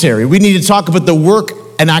adversary. We need to talk about the work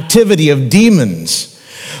and activity of demons.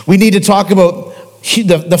 We need to talk about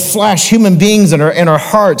the flesh, human beings in our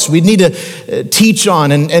hearts. We need to teach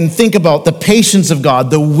on and think about the patience of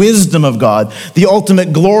God, the wisdom of God, the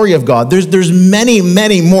ultimate glory of God. There's many,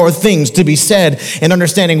 many more things to be said in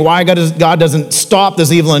understanding why God doesn't stop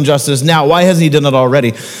this evil and injustice now. Why hasn't he done it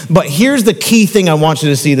already? But here's the key thing I want you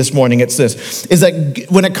to see this morning. It's this, is that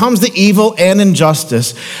when it comes to evil and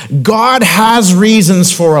injustice, God has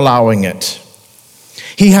reasons for allowing it.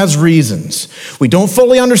 He has reasons. We don't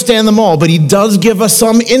fully understand them all, but he does give us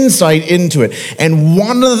some insight into it. And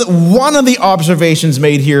one of the observations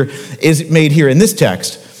made here in this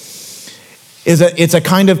text is that it's a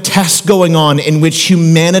kind of test going on in which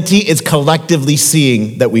humanity is collectively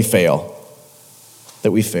seeing that we fail.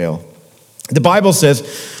 That we fail. The Bible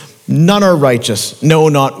says, none are righteous, no,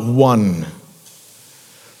 not one.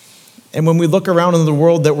 And when we look around in the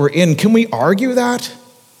world that we're in, can we argue that?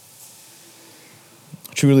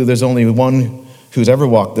 Truly, there's only one who's ever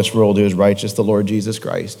walked this world who is righteous, the Lord Jesus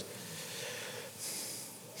Christ.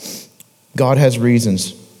 God has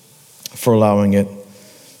reasons for allowing it.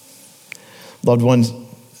 Loved ones,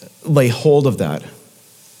 lay hold of that.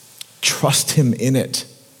 Trust him in it.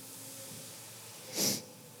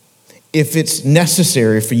 If it's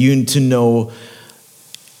necessary for you to know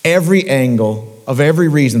every angle of every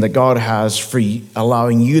reason that God has for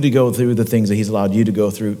allowing you to go through the things that he's allowed you to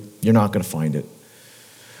go through, you're not going to find it.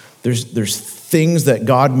 There's things that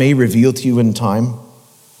God may reveal to you in time,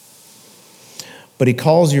 but he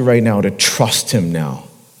calls you right now to trust him now.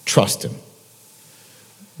 Trust him.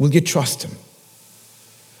 Will you trust him?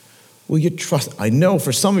 Will you trust? I know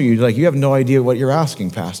for some of you, you have no idea what you're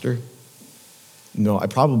asking, Pastor. No, I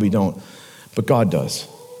probably don't, but God does.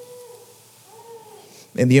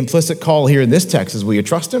 And the implicit call here in this text is, will you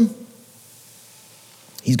trust him?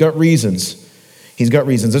 He's got reasons. He's got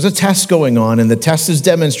reasons. There's a test going on, and the test is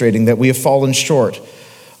demonstrating that we have fallen short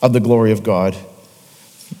of the glory of God.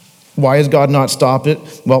 Why has God not stopped it?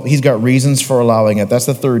 Well, he's got reasons for allowing it. That's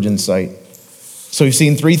the third insight. So we've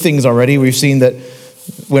seen three things already. We've seen that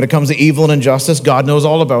when it comes to evil and injustice, God knows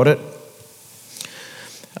all about it.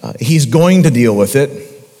 He's going to deal with it.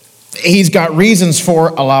 He's got reasons for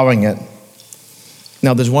allowing it.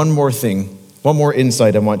 Now, there's one more thing. One more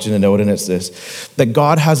insight I want you to note, and it's this, that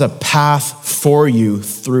God has a path for you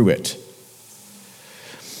through it.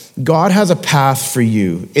 God has a path for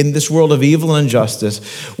you in this world of evil and injustice.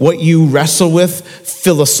 What you wrestle with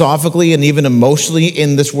philosophically and even emotionally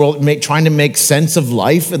in this world, trying to make sense of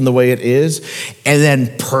life and the way it is. And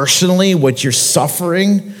then personally, what you're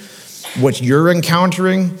suffering, what you're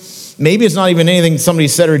encountering. Maybe it's not even anything somebody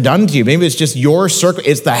said or done to you. Maybe it's just your circle.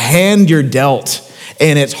 It's the hand you're dealt.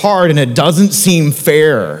 And it's hard and it doesn't seem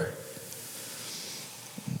fair.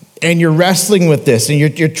 And you're wrestling with this, and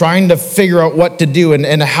you're trying to figure out what to do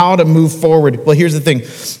and how to move forward. Well, here's the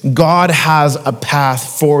thing. God has a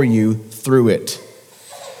path for you through it.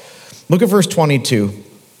 Look at verse 22.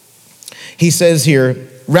 He says here,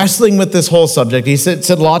 wrestling with this whole subject, he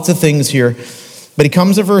said lots of things here, but he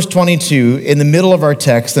comes to verse 22 in the middle of our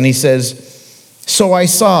text, and he says, so I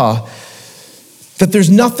saw that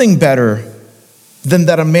there's nothing better than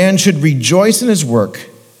that a man should rejoice in his work,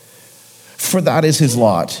 for that is his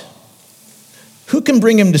lot. Who can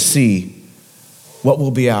bring him to see what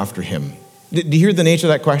will be after him? Do you hear the nature of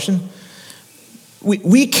that question?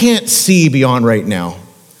 We can't see beyond right now.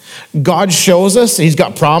 God shows us, he's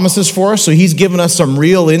got promises for us, so he's given us some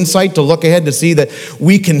real insight to look ahead to see that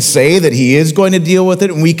we can say that he is going to deal with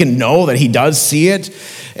it, and we can know that he does see it.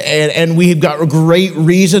 And we've got a great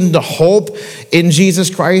reason to hope in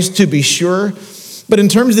Jesus Christ, to be sure. But in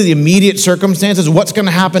terms of the immediate circumstances, what's going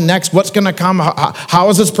to happen next? What's going to come? How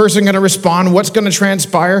is this person going to respond? What's going to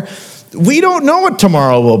transpire? We don't know what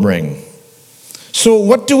tomorrow will bring. So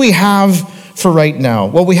what do we have for right now?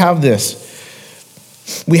 Well, we have this.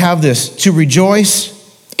 We have this, to rejoice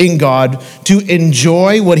in God, to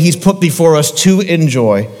enjoy what he's put before us to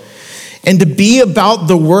enjoy, and to be about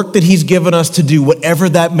the work that he's given us to do, whatever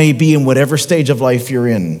that may be in whatever stage of life you're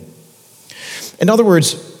in. In other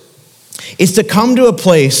words, it's to come to a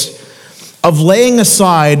place of laying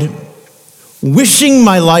aside wishing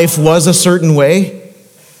my life was a certain way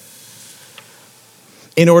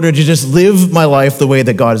in order to just live my life the way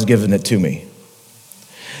that God has given it to me.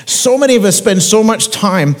 So many of us spend so much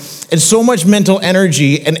time and so much mental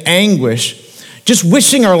energy and anguish just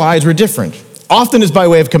wishing our lives were different. Often is by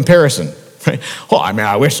way of comparison. Right? Well,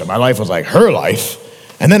 I wish my life was like her life,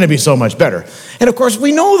 and then it'd be so much better. And of course,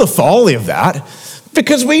 we know the folly of that,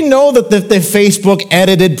 because we know that the Facebook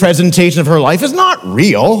edited presentation of her life is not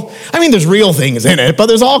real. I mean, there's real things in it, but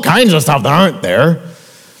there's all kinds of stuff that aren't there.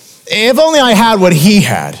 If only I had what he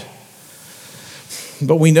had.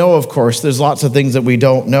 But we know, of course, there's lots of things that we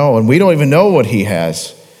don't know, and we don't even know what he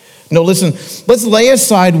has. No, listen, let's lay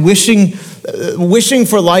aside wishing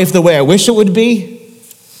for life the way I wish it would be,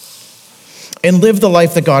 and live the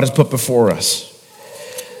life that God has put before us.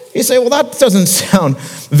 You say, well, that doesn't sound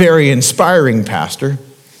very inspiring, Pastor.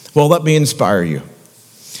 Well, let me inspire you.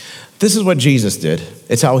 This is what Jesus did.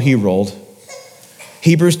 It's how he rolled.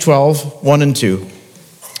 Hebrews 12, 1 and 2.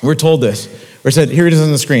 We're told this. We're said, here it is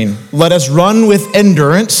on the screen. Let us run with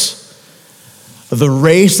endurance the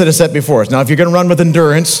race that is set before us. Now, if you're going to run with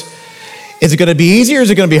endurance, is it going to be easy or is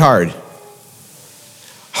it going to be hard?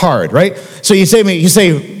 Hard, right? So you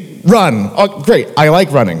say, run. Oh, great. I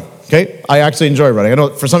like running. Okay, I actually enjoy running. I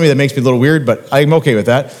know for some of you that makes me a little weird, but I'm okay with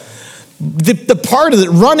that. The part of it,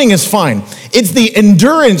 running is fine. It's the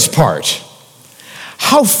endurance part.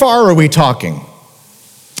 How far are we talking?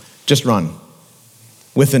 Just run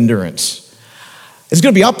with endurance. It's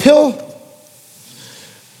going to be uphill.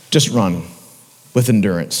 Just run with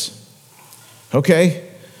endurance. Okay?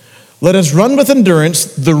 Let us run with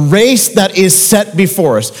endurance the race that is set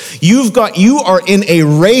before us. You are in a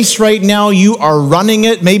race right now. You are running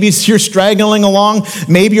it. Maybe you're straggling along.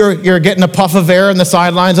 Maybe you're getting a puff of air in the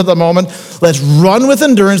sidelines at the moment. Let's run with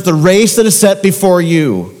endurance the race that is set before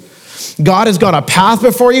you. God has got a path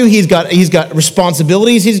before you. He's got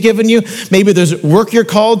responsibilities he's given you. Maybe there's work you're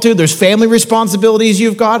called to. There's family responsibilities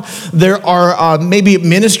you've got. There are maybe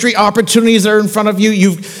ministry opportunities that are in front of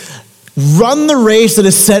you. Run the race that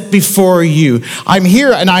is set before you. I'm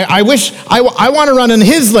here, and I wish, I want to run in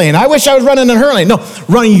his lane. I wish I was running in her lane. No,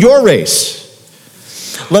 run your race.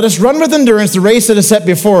 Let us run with endurance the race that is set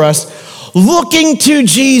before us, looking to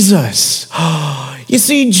Jesus. You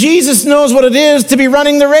see, Jesus knows what it is to be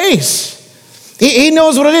running the race. He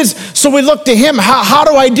knows what it is, so we look to him. How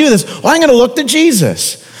do I do this? Well, I'm going to look to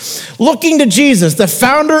Jesus. Looking to Jesus, the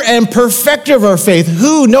founder and perfecter of our faith,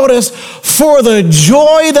 who, notice, for the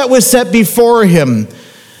joy that was set before him,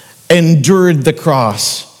 endured the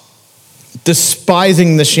cross,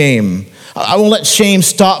 despising the shame. I won't let shame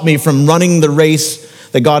stop me from running the race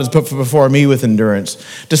that God has put before me with endurance,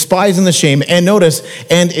 despising the shame, and notice,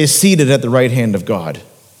 and is seated at the right hand of God.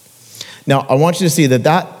 Now, I want you to see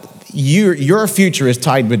that your future is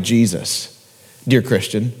tied with Jesus, dear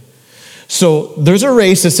Christian. So there's a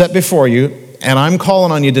race that's set before you, and I'm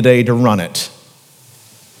calling on you today to run it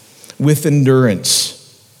with endurance.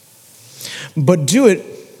 But do it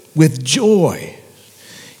with joy.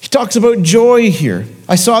 He talks about joy here.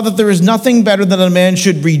 I saw that there is nothing better than a man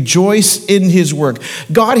should rejoice in his work.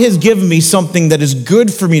 God has given me something that is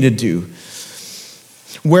good for me to do.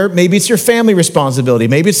 Where maybe it's your family responsibility,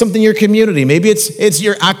 maybe it's something in your community, maybe it's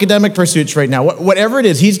your academic pursuits right now. Whatever it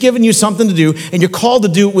is, he's given you something to do, and you're called to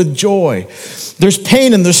do it with joy. There's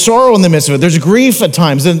pain and there's sorrow in the midst of it. There's grief at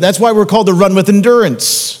times, and that's why we're called to run with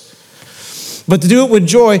endurance. But to do it with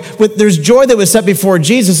joy, there's joy that was set before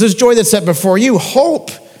Jesus. There's joy that's set before you.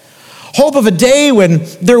 Hope of a day when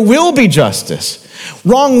there will be justice.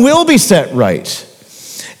 Wrong will be set right.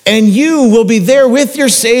 And you will be there with your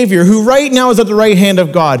Savior, who right now is at the right hand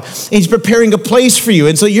of God. And he's preparing a place for you.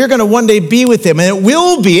 And so you're going to one day be with him. And it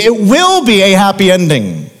will be a happy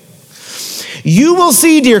ending. You will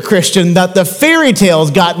see, dear Christian, that the fairy tales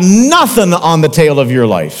got nothing on the tail of your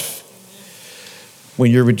life when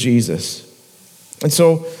you're with Jesus. And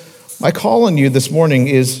so my call on you this morning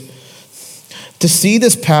is to see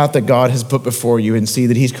this path that God has put before you and see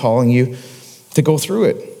that he's calling you to go through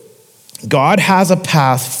it. God has a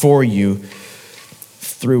path for you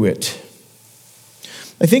through it.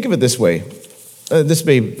 I think of it this way.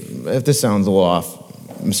 If this sounds a little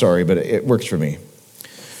off, I'm sorry, but it works for me.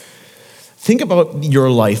 Think about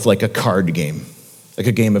your life like a card game, like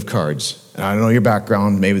a game of cards. And I don't know your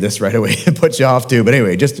background. Maybe this right away puts you off too. But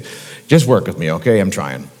anyway, just work with me, okay? I'm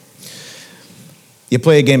trying. You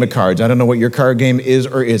play a game of cards. I don't know what your card game is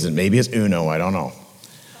or isn't. Maybe it's Uno. I don't know.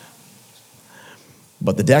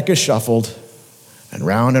 But the deck is shuffled, and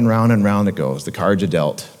round and round and round it goes. The cards are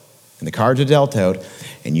dealt. And the cards are dealt out,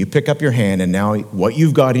 and you pick up your hand, and now what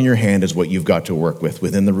you've got in your hand is what you've got to work with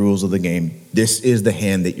within the rules of the game. This is the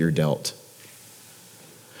hand that you're dealt.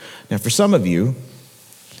 Now, for some of you,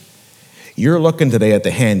 you're looking today at the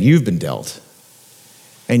hand you've been dealt,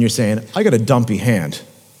 and you're saying, I got a dumpy hand.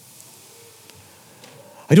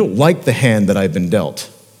 I don't like the hand that I've been dealt.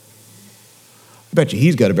 I bet you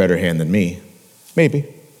he's got a better hand than me. Maybe.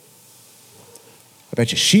 I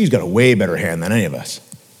bet you she's got a way better hand than any of us.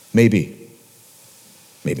 Maybe.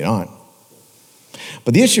 Maybe not.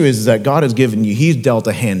 But the issue is that God has given you, he's dealt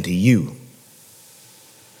a hand to you.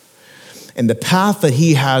 And the path that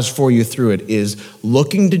he has for you through it is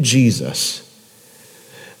looking to Jesus.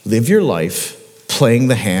 Live your life playing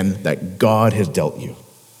the hand that God has dealt you.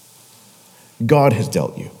 God has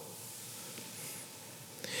dealt you.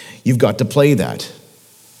 You've got to play that.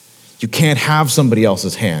 You can't have somebody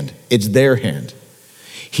else's hand. It's their hand.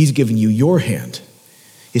 He's given you your hand.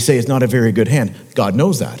 You say it's not a very good hand. God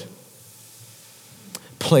knows that.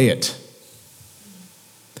 Play it.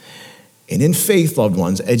 And in faith, loved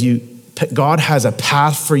ones, God has a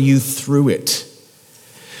path for you through it.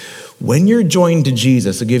 When you're joined to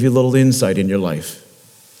Jesus, I'll give you a little insight in your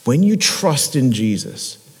life. When you trust in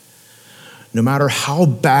Jesus, no matter how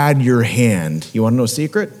bad your hand, you want to know a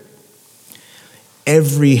secret?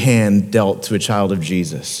 Every hand dealt to a child of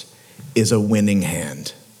Jesus is a winning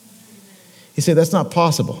hand. You say, that's not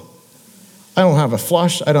possible. I don't have a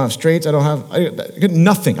flush. I don't have straights. I got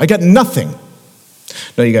nothing. I got nothing.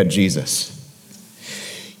 No, you got Jesus.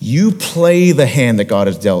 You play the hand that God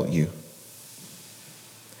has dealt you.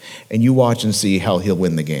 And you watch and see how he'll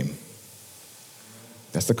win the game.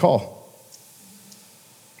 That's the call.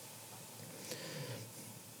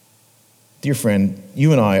 Dear friend,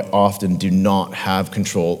 you and I often do not have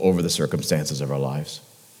control over the circumstances of our lives.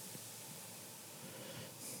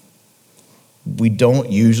 We don't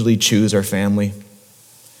usually choose our family.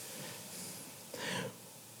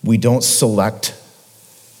 We don't select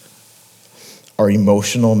our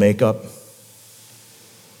emotional makeup.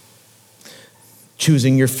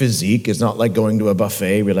 Choosing your physique is not like going to a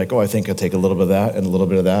buffet. We're like, I think I'll take a little bit of that and a little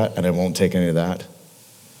bit of that, and I won't take any of that.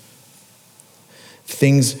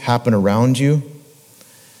 Things happen around you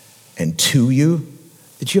and to you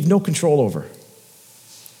that you have no control over.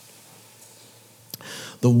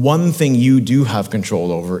 The one thing you do have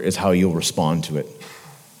control over is how you'll respond to it.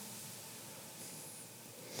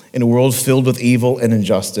 In a world filled with evil and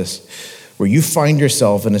injustice, where you find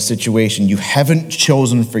yourself in a situation you haven't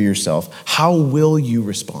chosen for yourself, how will you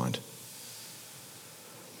respond?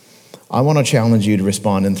 I want to challenge you to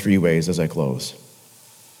respond in 3 ways as I close.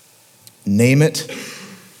 Name it,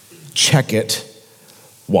 check it,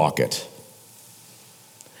 walk it.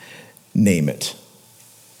 Name it.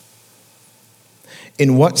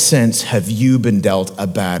 In what sense have you been dealt a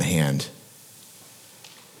bad hand?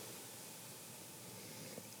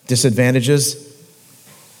 Disadvantages,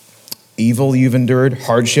 evil you've endured,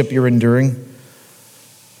 hardship you're enduring.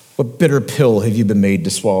 What bitter pill have you been made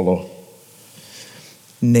to swallow?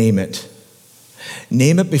 Name it.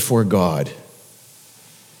 Name it before God.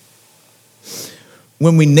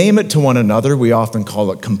 When we name it to one another, we often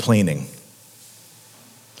call it complaining.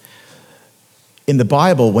 In the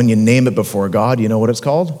Bible, when you name it before God, you know what it's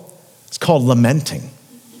called? It's called lamenting.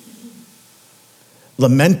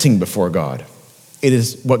 Lamenting before God. It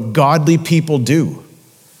is what godly people do,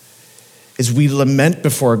 is we lament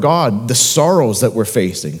before God the sorrows that we're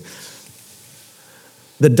facing,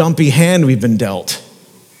 the dumpy hand we've been dealt,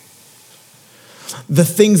 the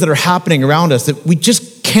things that are happening around us that we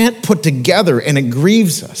just can't put together, and it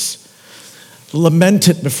grieves us. Lament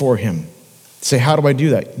it before him. Say, how do I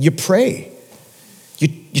do that? You pray.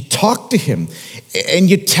 You talk to him, and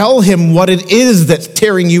you tell him what it is that's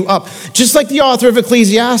tearing you up, just like the author of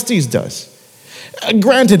Ecclesiastes does.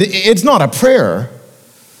 Granted, it's not a prayer,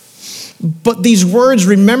 but these words,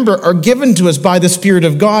 remember, are given to us by the Spirit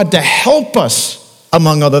of God to help us,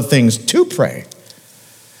 among other things, to pray.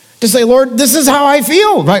 To say, Lord, this is how I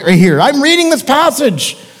feel right here. I'm reading this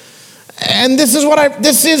passage, and this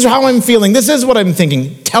is how I'm feeling. This is what I'm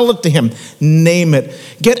thinking. Tell it to him. Name it.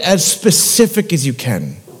 Get as specific as you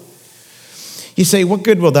can. You say, what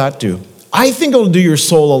good will that do? I think it'll do your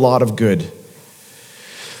soul a lot of good,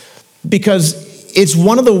 because it's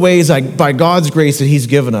one of the ways, by God's grace, that he's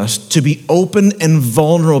given us to be open and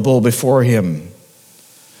vulnerable before him.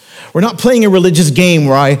 We're not playing a religious game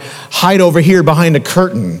where I hide over here behind a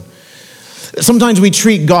curtain. Sometimes we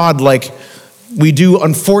treat God like we do,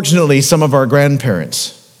 unfortunately, some of our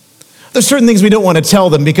grandparents. There's certain things we don't want to tell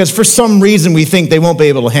them because for some reason we think they won't be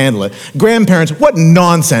able to handle it. Grandparents, what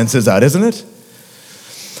nonsense is that, isn't it?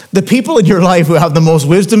 The people in your life who have the most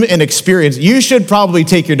wisdom and experience, you should probably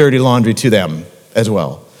take your dirty laundry to them as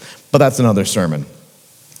well. But that's another sermon.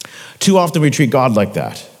 Too often we treat God like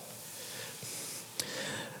that.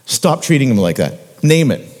 Stop treating him like that.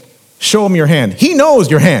 Name it. Show him your hand. He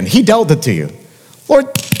knows your hand. He dealt it to you.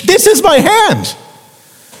 Lord, this is my hand.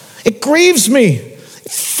 It grieves me.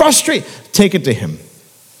 It frustrates. Take it to him.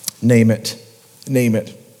 Name it. Name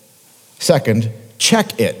it. Second,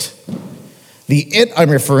 check it. The it I'm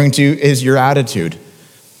referring to is your attitude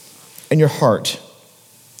and your heart.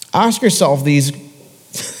 Ask yourself these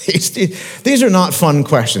are not fun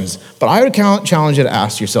questions, but I would challenge you to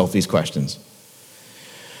ask yourself these questions.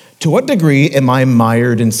 To what degree am I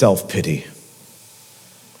mired in self-pity?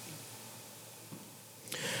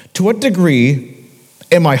 To what degree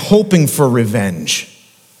am I hoping for revenge?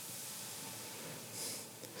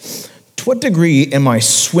 To what degree am I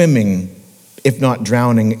swimming, if not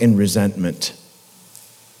drowning, in resentment?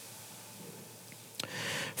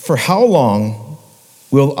 For how long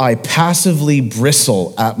will I passively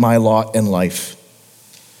bristle at my lot in life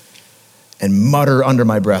and mutter under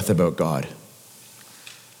my breath about God?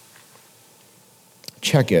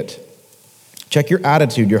 Check it. Check your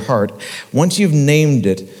attitude, your heart. Once you've named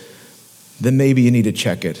it, then maybe you need to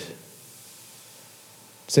check it.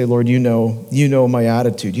 Say, Lord, you know my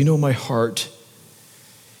attitude. You know my heart.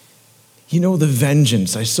 You know the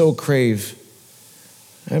vengeance I so crave.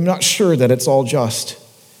 I'm not sure that it's all just.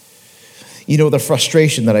 You know the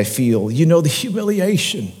frustration that I feel. You know the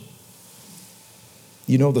humiliation.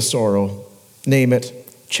 You know the sorrow. Name it,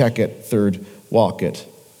 check it. Third, walk it.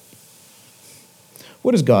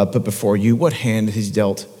 What has God put before you? What hand has he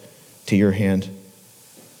dealt to your hand?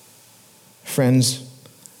 Friends,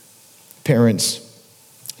 parents,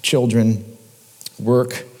 children,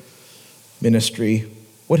 work, ministry.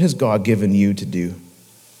 What has God given you to do?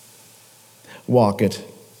 Walk it.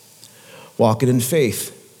 Walk it in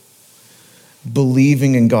faith.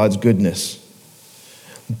 Believing in God's goodness.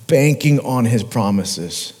 Banking on his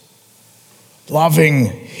promises. Loving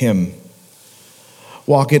him.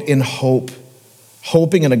 Walk it in hope.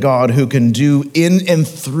 Hoping in a God who can do in and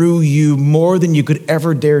through you more than you could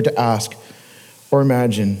ever dare to ask or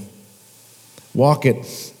imagine. Walk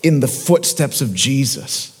it in the footsteps of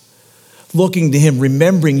Jesus. Looking to him,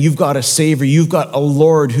 remembering you've got a Savior, you've got a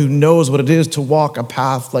Lord who knows what it is to walk a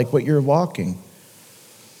path like what you're walking.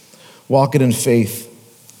 Walk it in faith,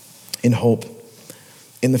 in hope,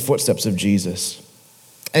 in the footsteps of Jesus.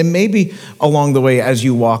 And maybe along the way, as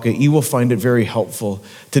you walk it, you will find it very helpful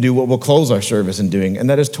to do what we'll close our service in doing, and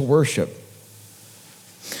that is to worship.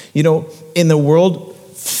 You know, in the world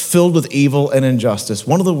filled with evil and injustice,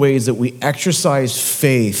 one of the ways that we exercise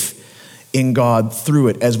faith in God through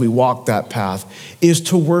it as we walk that path is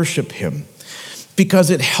to worship him, because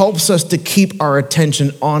it helps us to keep our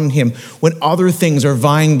attention on him when other things are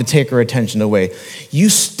vying to take our attention away. You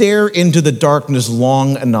stare into the darkness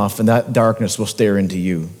long enough, and that darkness will stare into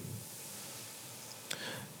you.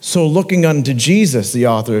 So looking unto Jesus, the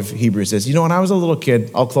author of Hebrews says, you know, when I was a little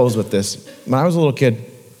kid, I'll close with this. When I was a little kid,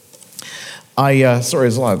 Sorry,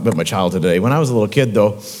 there's a lot about my childhood today. When I was a little kid,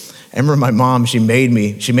 though, I remember my mom, she made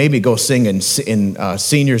me go sing in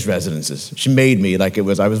seniors' residences. She made me, I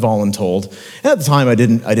was voluntold. And at the time, I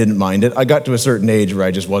didn't mind it. I got to a certain age where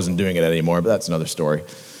I just wasn't doing it anymore, but that's another story.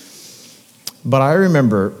 But I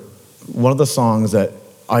remember one of the songs that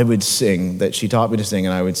I would sing, that she taught me to sing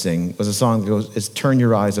and I would sing, was a song that goes, it's Turn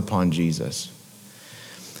Your Eyes Upon Jesus.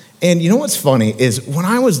 And you know what's funny is when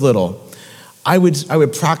I was little, I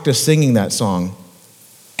would practice singing that song.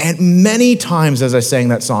 And many times as I sang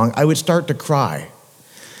that song, I would start to cry.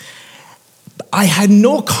 I had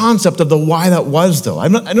no concept of why that was, though. I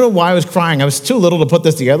don't know why I was crying. I was too little to put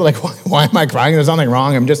this together. Why am I crying? There's nothing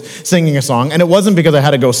wrong. I'm just singing a song. And it wasn't because I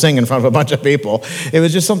had to go sing in front of a bunch of people. It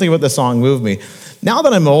was just something about the song moved me. Now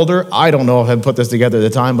that I'm older, I don't know if I put this together at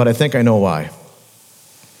the time, but I think I know why.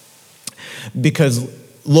 Because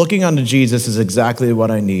looking unto Jesus is exactly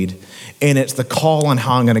what I need. And it's the call on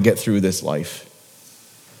how I'm going to get through this life.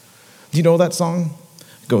 Do you know that song?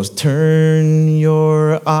 It goes, turn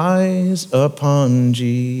your eyes upon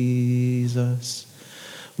Jesus.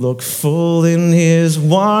 Look full in his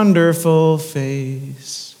wonderful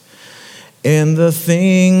face. And the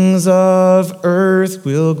things of earth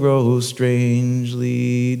will grow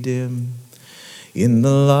strangely dim in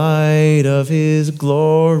the light of his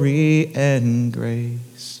glory and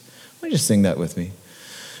grace. Why don't you just sing that with me?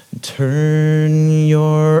 Turn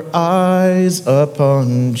your eyes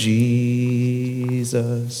upon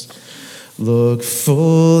Jesus. Look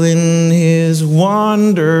full in his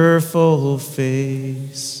wonderful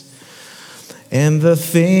face. And the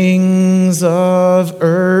things of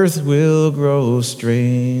earth will grow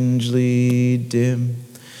strangely dim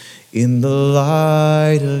in the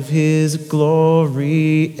light of his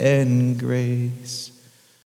glory and grace.